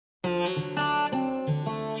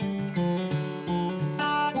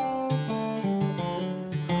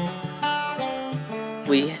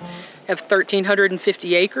We have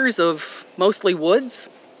 1,350 acres of mostly woods,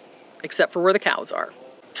 except for where the cows are.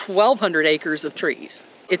 1,200 acres of trees.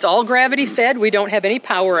 It's all gravity fed. We don't have any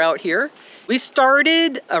power out here. We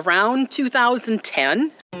started around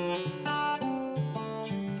 2010.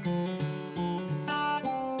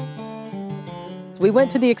 We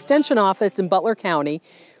went to the extension office in Butler County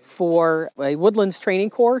for a woodlands training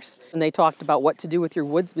course, and they talked about what to do with your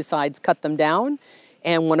woods besides cut them down.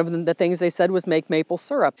 And one of the things they said was make maple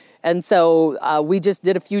syrup. And so we just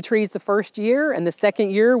did a few trees the first year, and the second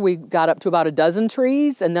year we got up to about a dozen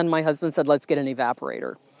trees, and then my husband said, let's get an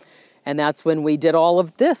evaporator. And that's when we did all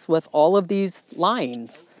of this with all of these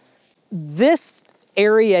lines. This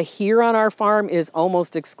area here on our farm is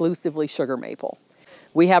almost exclusively sugar maple.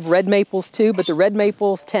 We have red maples too, but the red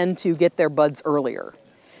maples tend to get their buds earlier.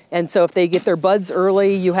 And so if they get their buds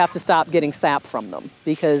early, you have to stop getting sap from them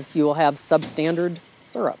because you will have substandard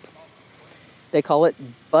syrup. They call it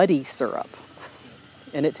buddy syrup,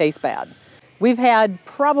 and it tastes bad. We've had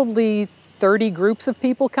probably 30 groups of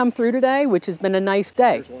people come through today, which has been a nice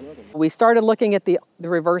day. We started looking at the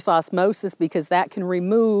reverse osmosis because that can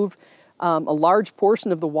remove a large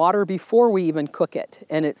portion of the water before we even cook it.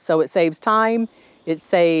 And so it saves time, it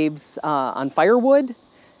saves on firewood,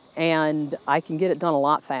 and I can get it done a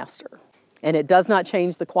lot faster. And it does not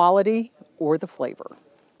change the quality or the flavor.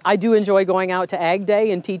 I do enjoy going out to Ag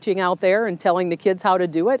Day and teaching out there and telling the kids how to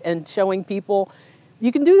do it and showing people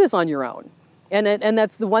you can do this on your own. And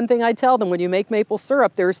that's the one thing I tell them, when you make maple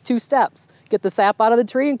syrup, there's 2 steps. Get the sap out of the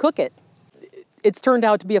tree and cook it. It's turned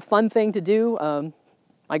out to be a fun thing to do.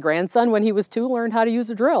 My grandson, when he was 2, learned how to use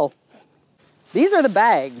a drill. These are the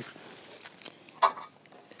bags.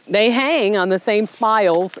 They hang on the same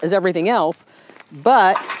spiles as everything else,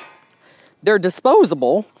 but they're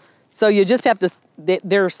disposable. So you just have to,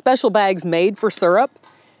 there are special bags made for syrup,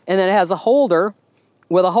 and then it has a holder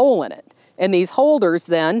with a hole in it. And these holders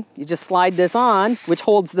then, you just slide this on, which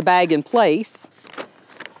holds the bag in place.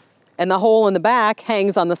 And the hole in the back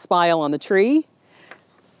hangs on the spile on the tree.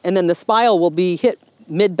 And then the spile will be hit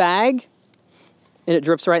mid-bag, and it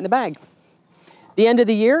drips right in the bag. The end of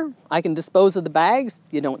the year, I can dispose of the bags.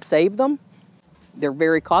 You don't save them. They're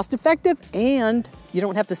very cost effective, and you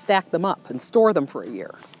don't have to stack them up and store them for a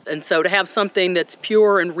year. And so to have something that's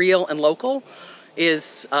pure and real and local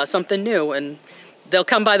is something new. And they'll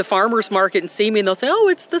come by the farmer's market and see me and they'll say, oh,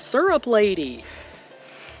 it's the syrup lady.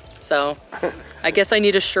 So I guess I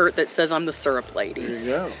need a shirt that says I'm the syrup lady. There you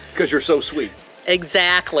go. Because you're so sweet.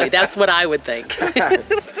 Exactly. That's what I would think.